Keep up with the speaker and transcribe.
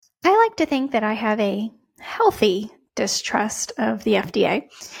like to think that I have a healthy distrust of the FDA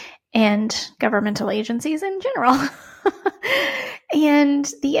and governmental agencies in general. And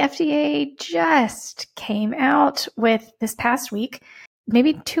the FDA just came out with this past week,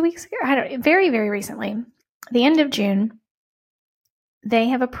 maybe 2 weeks ago, very, very recently, the end of June, they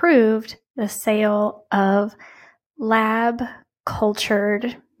have approved the sale of lab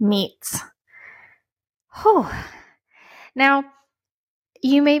cultured meats. Now,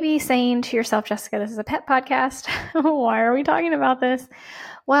 you may be saying to yourself, Jessica, this is a pet podcast. Why are we talking about this?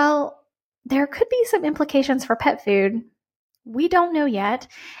 Well, there could be some implications for pet food. We don't know yet.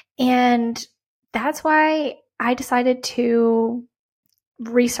 And that's why I decided to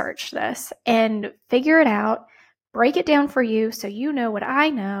research this and figure it out, break it down for you so you know what I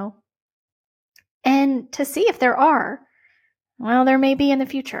know, and to see if there may be in the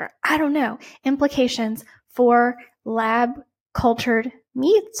future, I don't know, implications for lab cultured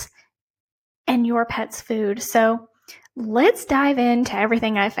meats and your pet's food. So let's dive into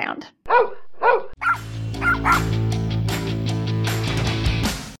everything I found.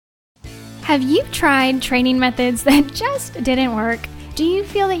 Have you tried training methods that just didn't work? Do you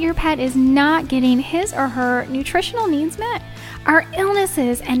feel that your pet is not getting his or her nutritional needs met? Are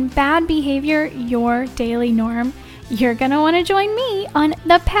illnesses and bad behavior your daily norm? You're going to want to join me on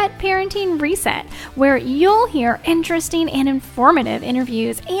the Pet Parenting Reset, where you'll hear interesting and informative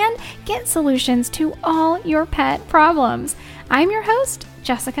interviews and get solutions to all your pet problems. I'm your host,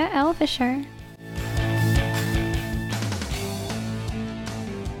 Jessica L. Fisher.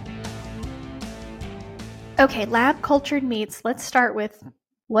 Okay, lab cultured meats. Let's start with,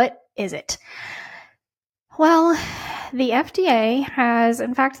 what is it? Well, the FDA has,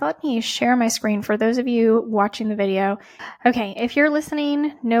 in fact, let me share my screen for those of you watching the video. Okay, if you're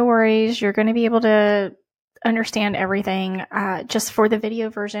listening, no worries. You're going to be able to understand everything. Just for the video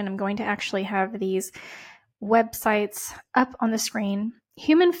version, I'm going to actually have these websites up on the screen.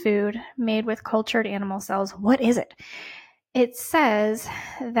 Human food made with cultured animal cells. What is it? It says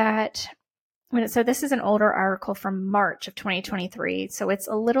that, so this is an older article from March of 2023, so it's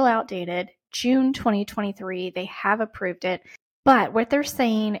a little outdated. June 2023, they have approved it. But what they're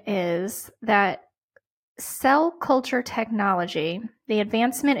saying is that cell culture technology, the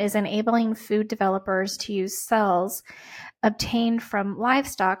advancement is enabling food developers to use cells obtained from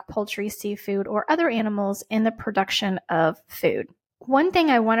livestock, poultry, seafood, or other animals in the production of food. One thing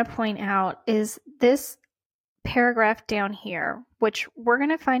I want to point out is this paragraph down here, which we're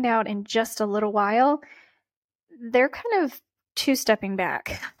going to find out in just a little while. They're kind of two-stepping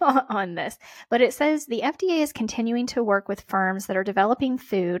back on this, but it says the FDA is continuing to work with firms that are developing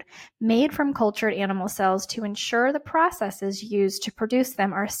food made from cultured animal cells to ensure the processes used to produce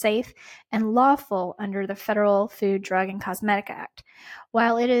them are safe and lawful under the Federal Food, Drug, and Cosmetic Act.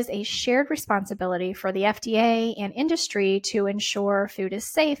 While it is a shared responsibility for the FDA and industry to ensure food is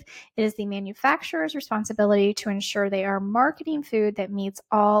safe, it is the manufacturer's responsibility to ensure they are marketing food that meets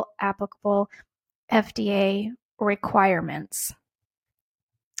all applicable FDA requirements.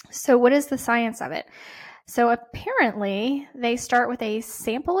 So what is the science of it? So apparently they start with a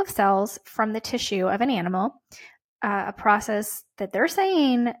sample of cells from the tissue of an animal, a process that they're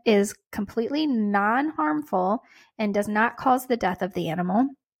saying is completely non-harmful and does not cause the death of the animal.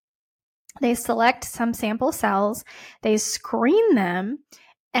 They select some sample cells, they screen them,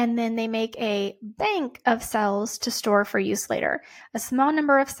 and then they make a bank of cells to store for use later. A small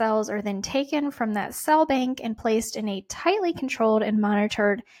number of cells are then taken from that cell bank and placed in a tightly controlled and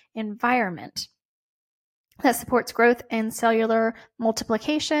monitored environment that supports growth and cellular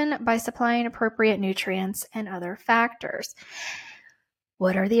multiplication by supplying appropriate nutrients and other factors.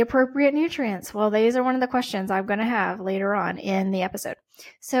 What are the appropriate nutrients? Well, these are one of the questions I'm going to have later on in the episode.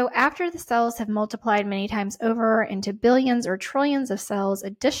 So after the cells have multiplied many times over into billions or trillions of cells,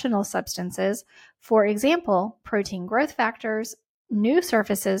 additional substances, for example, protein growth factors, new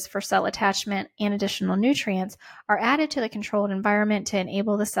surfaces for cell attachment, and additional nutrients are added to the controlled environment to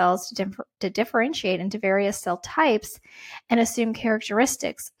enable the cells to differentiate into various cell types and assume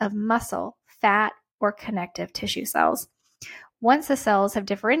characteristics of muscle, fat, or connective tissue cells. Once the cells have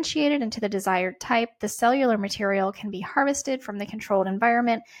differentiated into the desired type, the cellular material can be harvested from the controlled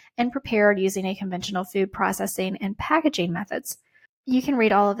environment and prepared using a conventional food processing and packaging methods. You can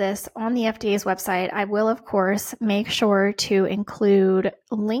read all of this on the FDA's website. I will, of course, make sure to include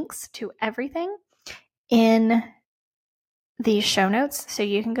links to everything in the show notes so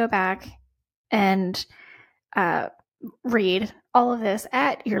you can go back and read all of this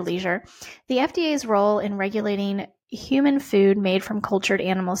at your leisure. The FDA's role in regulating human food made from cultured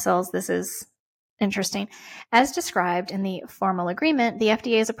animal cells, this is interesting. As described in the formal agreement, the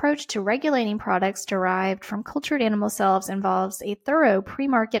FDA's approach to regulating products derived from cultured animal cells involves a thorough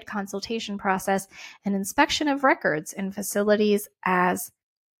pre-market consultation process and inspection of records in facilities as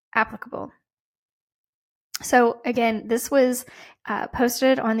applicable. So again, this was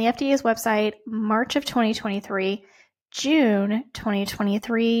posted on the FDA's website March of 2023. June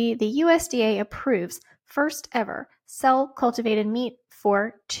 2023, the USDA approves first ever cell-cultivated meat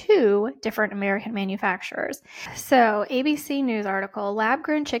for 2 different American manufacturers. So, ABC News article,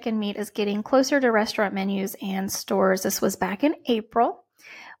 lab-grown chicken meat is getting closer to restaurant menus and stores. This was back in April,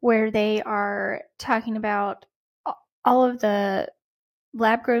 where they are talking about all of the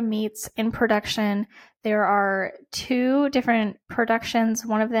lab-grown meats in production. There are 2 different productions.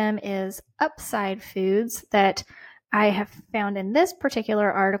 One of them is Upside Foods that I have found in this particular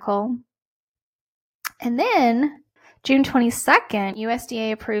article. And then June 22nd,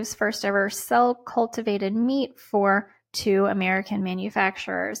 USDA approves first ever cell-cultivated meat for 2 American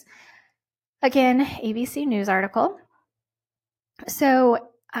manufacturers. Again, ABC News article. So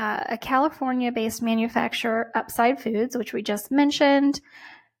a California-based manufacturer, Upside Foods, which we just mentioned,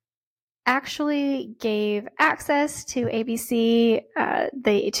 actually gave access to ABC,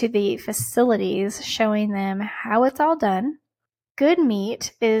 to the facilities, showing them how it's all done. Good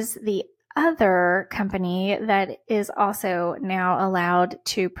Meat is the other company that is also now allowed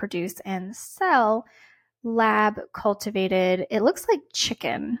to produce and sell lab cultivated, it looks like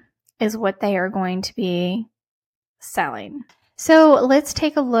chicken is what they are going to be selling. So let's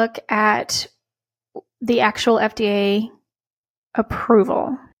take a look at the actual FDA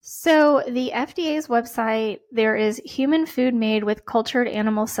approval. So the FDA's website, there is human food made with cultured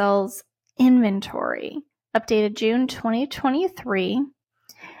animal cells inventory, updated June 2023.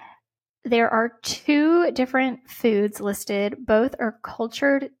 There are 2 different foods listed. Both are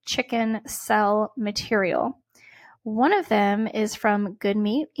cultured chicken cell material. One of them is from Good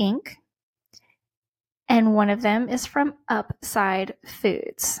Meat, Inc., and one of them is from Upside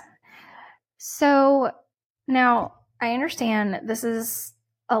Foods. So now I understand this is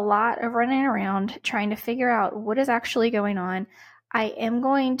a lot of running around trying to figure out what is actually going on. I am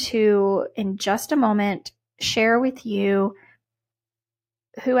going to, in just a moment, share with you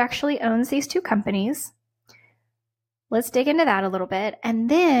who actually owns these 2 companies. Let's dig into that a little bit. And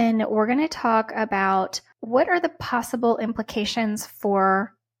then we're going to talk about what are the possible implications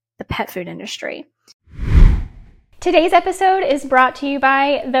for the pet food industry. Today's episode is brought to you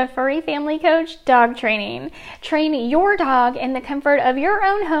by the Furry Family Coach Dog Training. Train your dog in the comfort of your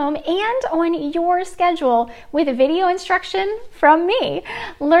own home and on your schedule with video instruction from me.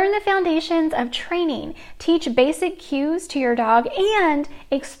 Learn the foundations of training, teach basic cues to your dog, and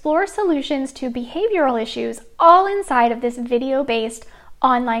explore solutions to behavioral issues all inside of this video-based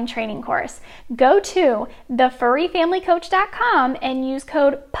online training course. Go to thefurryfamilycoach.com and use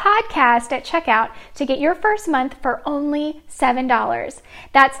code PODCAST at checkout to get your first month for only $7.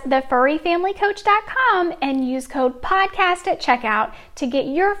 That's thefurryfamilycoach.com and use code PODCAST at checkout to get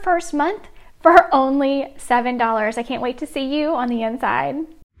your first month for only $7. I can't wait to see you on the inside.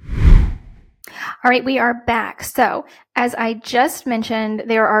 All right, we are back. So, as I just mentioned,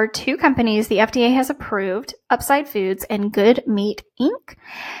 there are 2 companies the FDA has approved, Upside Foods and Good Meat, Inc.,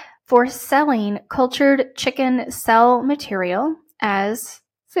 for selling cultured chicken cell material as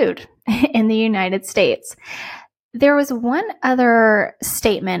food in the United States. There was one other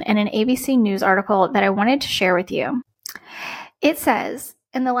statement in an ABC News article that I wanted to share with you. It says,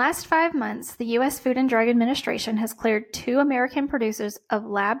 in the last 5 months, the U.S. Food and Drug Administration has cleared 2 American producers of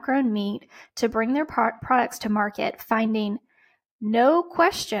lab-grown meat to bring their products to market, finding no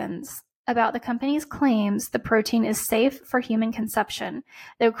questions about the company's claims the protein is safe for human consumption,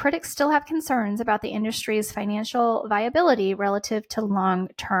 though critics still have concerns about the industry's financial viability relative to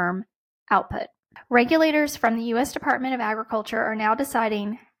long-term output. Regulators from the U.S. Department of Agriculture are now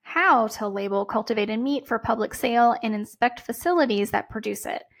deciding how to label cultivated meat for public sale and inspect facilities that produce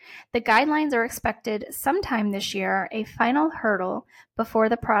it. The guidelines are expected sometime this year, a final hurdle before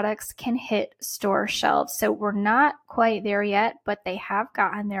the products can hit store shelves. So we're not quite there yet, but they have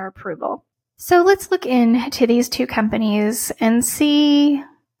gotten their approval. So let's look into these 2 companies and see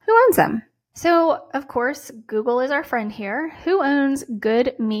who owns them. So, of course, Google is our friend here. Who owns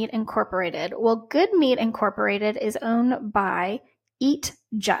Good Meat Incorporated? Well, Good Meat Incorporated is owned by Eat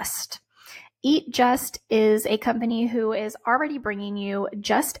Just. Eat Just is a company who is already bringing you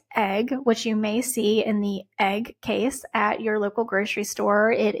Just Egg, which you may see in the egg case at your local grocery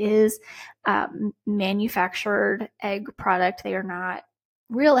store. It is manufactured egg product. They are not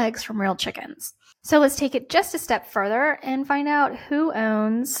real eggs from real chickens. So let's take it just a step further and find out who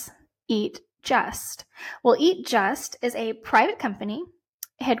owns Eat Just. Well, Eat Just is a private company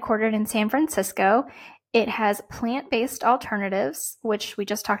headquartered in San Francisco. It has plant-based alternatives, which we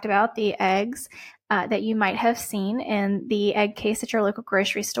just talked about, the eggs that you might have seen in the egg case at your local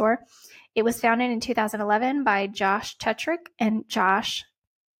grocery store. It was founded in 2011 by Josh Tetrick and Josh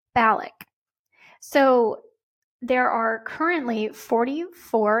Ballack. So there are currently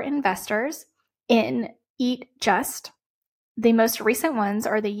 44 investors in Eat Just. The most recent ones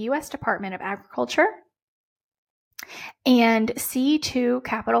are the U.S. Department of Agriculture and C2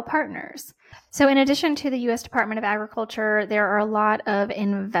 Capital Partners. So in addition to the U.S. Department of Agriculture, there are a lot of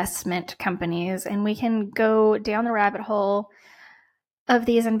investment companies, and we can go down the rabbit hole of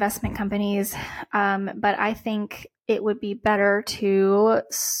these investment companies, but I think it would be better to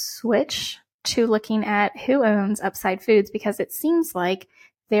switch to looking at who owns Upside Foods, because it seems like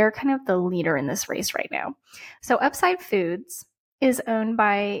they're kind of the leader in this race right now. So Upside Foods is owned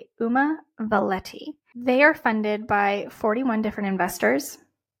by Uma Valeti. They are funded by 41 different investors,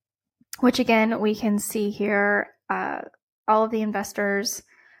 which again, we can see here, all of the investors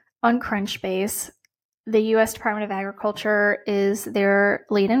on Crunchbase. The U.S. Department of Agriculture is their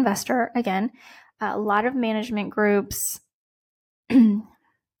lead investor. Again, a lot of management groups.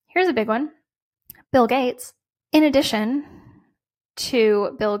 Here's a big one. Bill Gates. In addition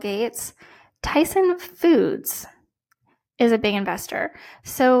to Bill Gates, Tyson Foods is a big investor.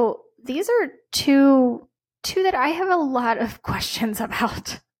 So these are two that I have a lot of questions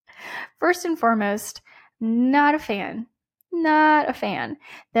about. First and foremost, not a fan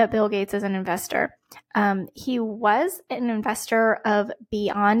that Bill Gates is an investor. He was an investor of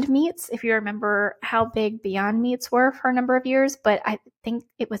Beyond Meats, if you remember how big Beyond Meats were for a number of years, but I think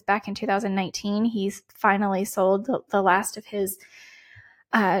it was back in 2019 he's finally sold the last of his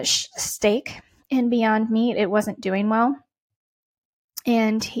stake in Beyond Meat. It wasn't doing well,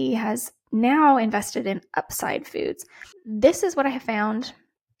 and he has now invested in Upside Foods. This is what I have found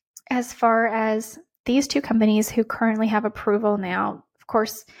as far as these two companies who currently have approval now. Of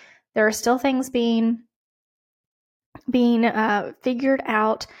course, there are still things being figured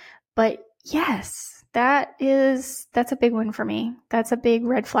out, but yes, that's a big one for me. That's a big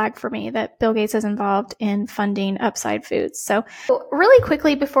red flag for me that Bill Gates is involved in funding Upside Foods. So really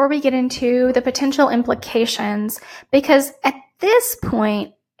quickly, before we get into the potential implications, because at this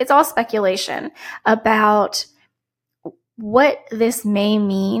point, it's all speculation about what this may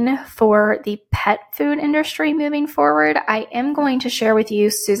mean for the pet food industry moving forward. I am going to share with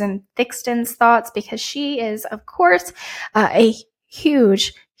you Susan Thixton's thoughts, because she is, of course, a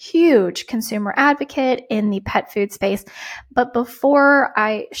huge consumer advocate in the pet food space. But before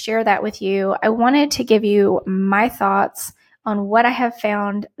I share that with you, I wanted to give you my thoughts on what I have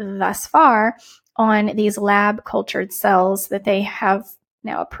found thus far on these lab cultured cells that they have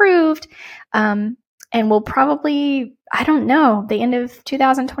now approved. And we'll probably, I don't know, the end of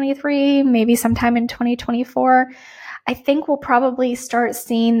 2023, maybe sometime in 2024, I think we'll probably start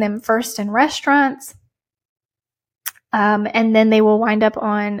seeing them first in restaurants. And then they will wind up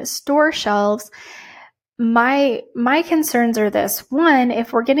on store shelves. My concerns are this. One,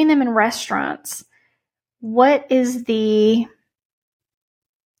 if we're getting them in restaurants, what is going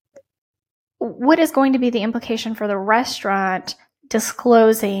to be the implication for the restaurant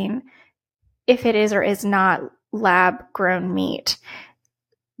disclosing if it is or is not lab-grown meat?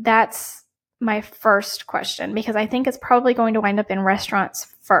 That's my first question, because I think it's probably going to wind up in restaurants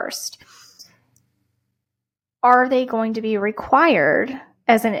first. Are they going to be required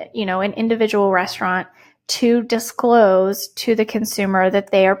as an individual restaurant to disclose to the consumer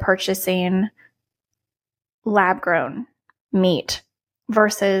that they are purchasing lab-grown meat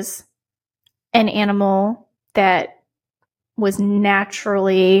versus an animal that was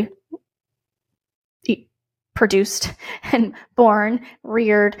naturally produced and born,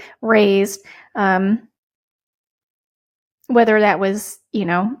 reared, raised, whether that was,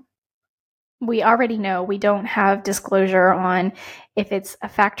 we already know we don't have disclosure on if it's a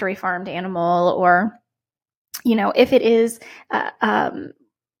factory farmed animal or, if it is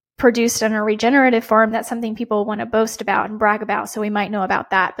produced in a regenerative farm. That's something people want to boast about and brag about. So we might know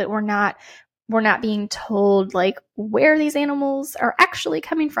about that, but we're not being told like where these animals are actually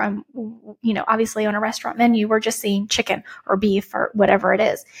coming from. Obviously on a restaurant menu, we're just seeing chicken or beef or whatever it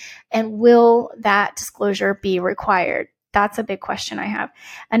is. And will that disclosure be required? That's a big question I have.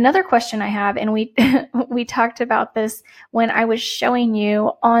 Another question I have, and we we talked about this when I was showing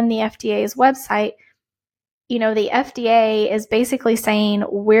you on the FDA's website, the FDA is basically saying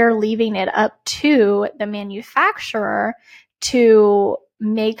we're leaving it up to the manufacturer to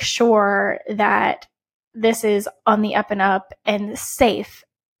make sure that this is on the up and up and safe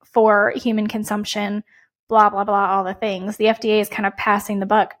for human consumption, blah, blah, blah, all the things. The FDA is kind of passing the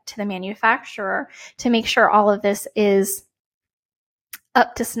buck to the manufacturer to make sure all of this is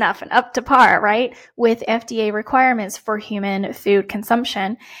up to snuff and up to par, right, with FDA requirements for human food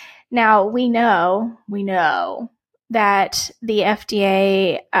consumption. Now, we know that the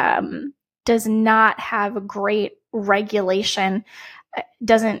FDA does not have a great regulation,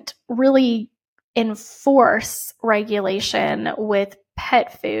 doesn't really enforce regulation with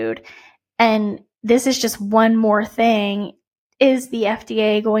pet food. And this is just one more thing. Is the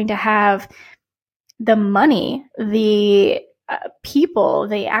FDA going to have the money, the people,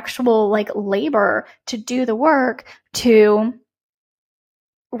 the actual labor to do the work to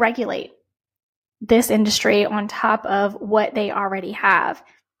regulate this industry on top of what they already have?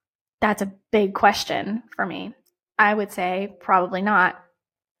 That's a big question for me. I would say probably not.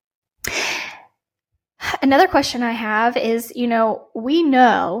 Another question I have is, we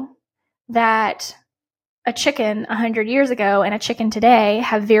know that a chicken 100 years ago and a chicken today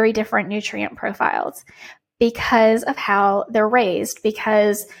have very different nutrient profiles because of how they're raised,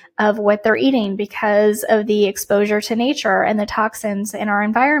 because of what they're eating, because of the exposure to nature and the toxins in our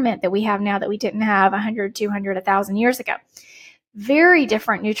environment that we have now that we didn't have 100, 200, 1,000 years ago. Very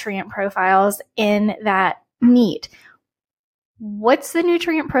different nutrient profiles in that meat. What's the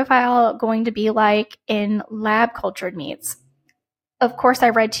nutrient profile going to be like in lab cultured meats? Of course, I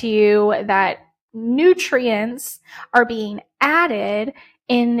read to you that nutrients are being added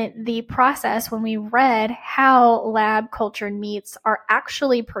in the process when we read how lab cultured meats are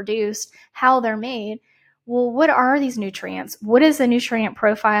actually produced, how they're made. Well, what are these nutrients? What is the nutrient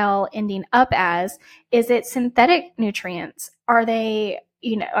profile ending up as? Is it synthetic nutrients? Are they,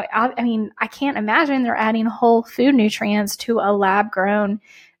 I can't imagine they're adding whole food nutrients to a lab grown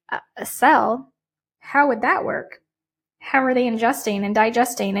cell. How would that work? How are they ingesting and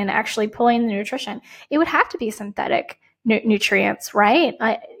digesting and actually pulling the nutrition? It would have to be synthetic nutrients, right?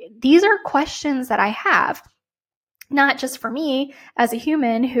 These are questions that I have, not just for me as a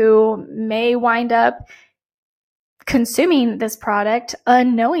human who may wind up consuming this product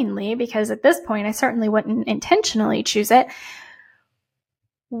unknowingly, because at this point I certainly wouldn't intentionally choose it.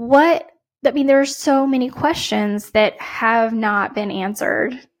 There's so many questions that have not been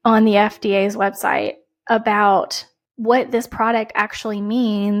answered on the FDA's website about what this product actually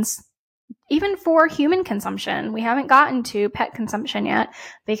means, even for human consumption. We haven't gotten to pet consumption yet,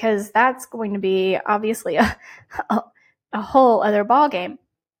 because that's going to be obviously a whole other ballgame.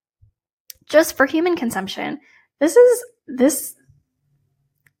 Just for human consumption, this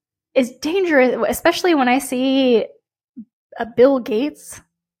is dangerous, especially when I see Bill Gates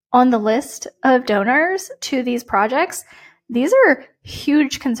on the list of donors to these projects. These are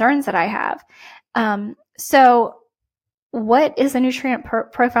huge concerns that I have. So what is the nutrient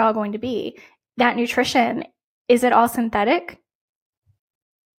profile going to be? That nutrition, is it all synthetic?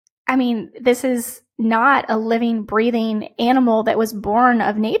 This is not a living, breathing animal that was born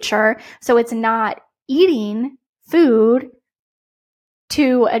of nature, so it's not eating food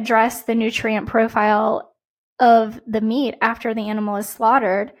to address the nutrient profile of the meat after the animal is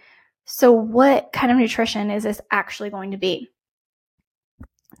slaughtered. So what kind of nutrition is this actually going to be?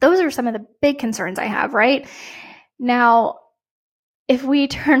 Those are some of the big concerns I have, right? Now, if we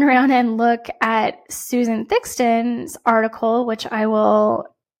turn around and look at Susan Thixton's article, which I will,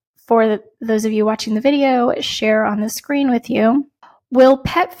 for those of you watching the video, share on the screen with you. Will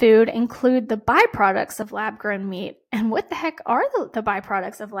pet food include the byproducts of lab-grown meat? And what the heck are the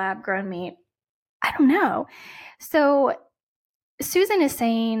byproducts of lab-grown meat? I don't know. So Susan is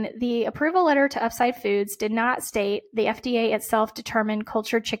saying the approval letter to Upside Foods did not state the FDA itself determined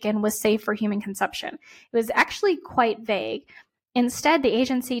cultured chicken was safe for human consumption. It was actually quite vague. Instead, the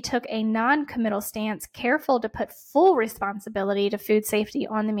agency took a non-committal stance, careful to put full responsibility to food safety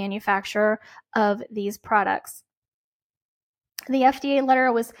on the manufacturer of these products. The FDA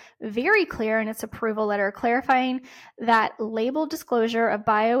letter was very clear in its approval letter, clarifying that label disclosure of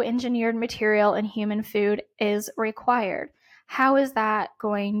bioengineered material in human food is required. How is that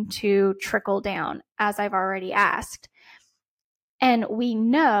going to trickle down, as I've already asked? And we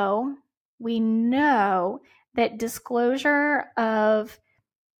know that disclosure of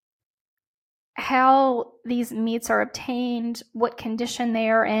how these meats are obtained, what condition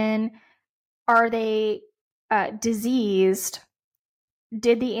they are in, are they diseased?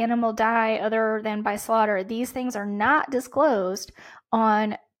 Did the animal die other than by slaughter? These things are not disclosed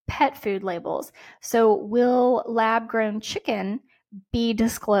on pet food labels. So will lab-grown chicken be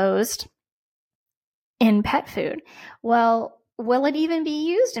disclosed in pet food? Well, will it even be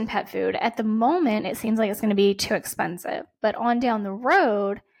used in pet food? At the moment, it seems like it's going to be too expensive. But on down the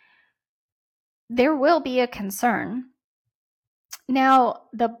road, there will be a concern. Now,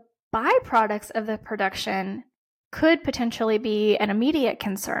 the byproducts of the production could potentially be an immediate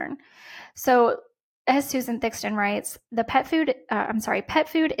concern. So, as Susan Thixton writes, pet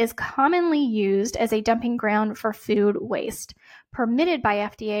food is commonly used as a dumping ground for food waste, permitted by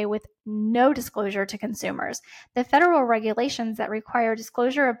FDA with no disclosure to consumers. The federal regulations that require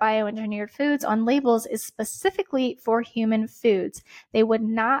disclosure of bioengineered foods on labels is specifically for human foods. They would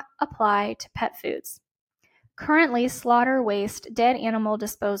not apply to pet foods. Currently, slaughter waste, dead animal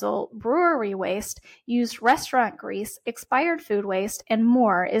disposal, brewery waste, used restaurant grease, expired food waste, and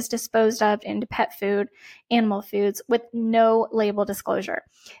more is disposed of into pet food, animal foods, with no label disclosure.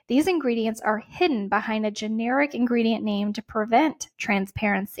 These ingredients are hidden behind a generic ingredient name to prevent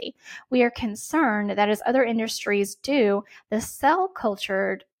transparency. We are concerned that, as other industries do, the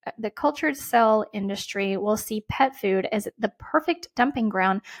cultured cell industry will see pet food as the perfect dumping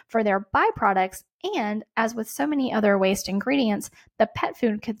ground for their byproducts, and as with so many other waste ingredients, the pet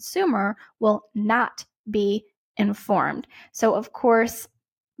food consumer will not be informed. So, of course,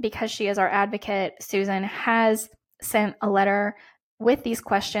 because she is our advocate, Susan has sent a letter with these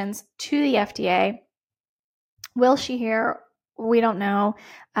questions to the FDA. Will she hear? We don't know.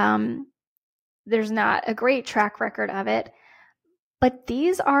 There's not a great track record of it. But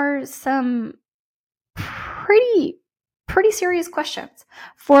these are some pretty serious questions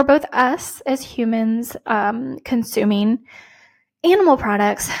for both us as humans consuming animal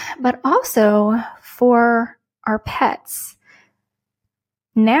products, but also for our pets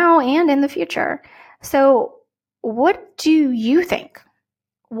now and in the future. So what do you think?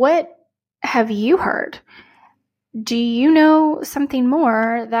 What have you heard? Do you know something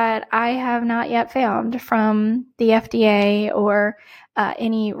more that I have not yet found from the FDA or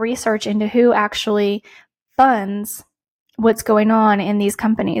any research into who actually funds what's going on in these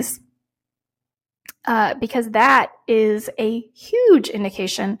companies? Because that is a huge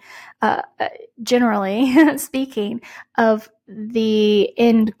indication, generally speaking, of the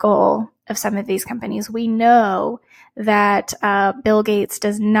end goal of some of these companies. We know that Bill Gates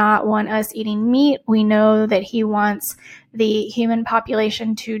does not want us eating meat. We know that he wants the human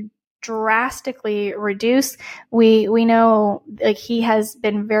population to drastically reduce. We know, like, he has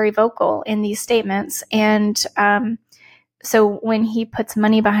been very vocal in these statements, and so when he puts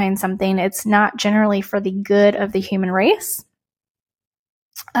money behind something, it's not generally for the good of the human race.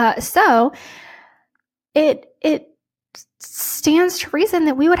 So it stands to reason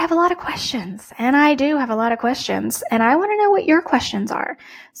that we would have a lot of questions, and I do have a lot of questions, and I want to know what your questions are.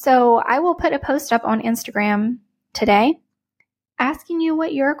 So I will put a post up on Instagram today asking you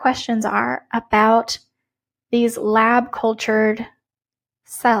what your questions are about these lab cultured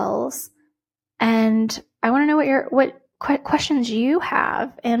cells, and I want to know what questions you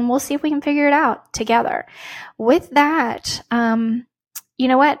have, and we'll see if we can figure it out together. With that, you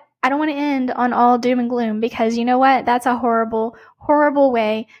know what? I don't want to end on all doom and gloom, because you know what? That's a horrible, horrible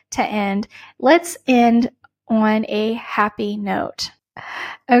way to end. Let's end on a happy note.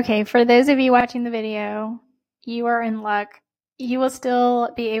 Okay, for those of you watching the video, you are in luck. You will still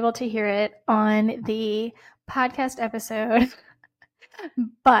be able to hear it on the podcast episode,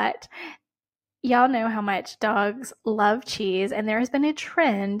 but y'all know how much dogs love cheese, and there has been a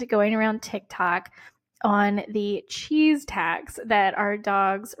trend going around TikTok on the cheese tax that our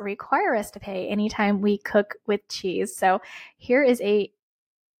dogs require us to pay anytime we cook with cheese. So here is a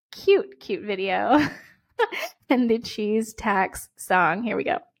cute video and the cheese tax song. Here we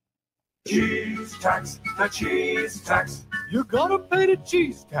go. Cheese tax, the cheese tax. You gotta pay the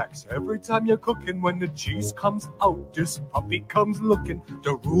cheese tax every time you're cooking. When the cheese comes out, this puppy comes looking.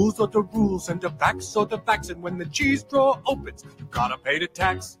 The rules are the rules and the facts are the facts. And when the cheese drawer opens, you gotta pay the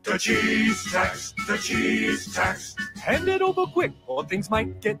tax. The cheese tax, the cheese tax. Hand it over quick or things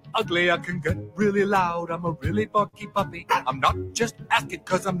might get ugly. I can get really loud, I'm a really barky puppy. I'm not just asking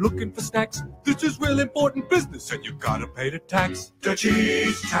cause I'm looking for snacks. This is real important business and you gotta pay the tax. The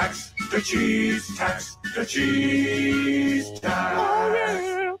cheese tax, the cheese tax, the cheese tax. Oh,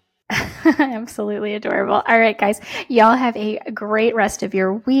 yeah. Absolutely adorable. All right, guys, y'all have a great rest of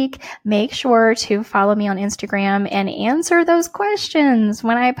your week. Make sure to follow me on Instagram and answer those questions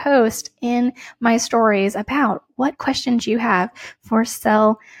when I post in my stories about what questions you have for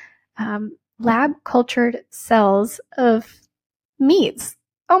lab cultured cells of meats.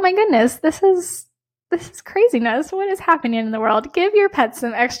 Oh my goodness, this is craziness. What is happening in the world? Give your pets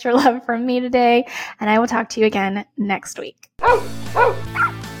some extra love from me today, and I will talk to you again next week.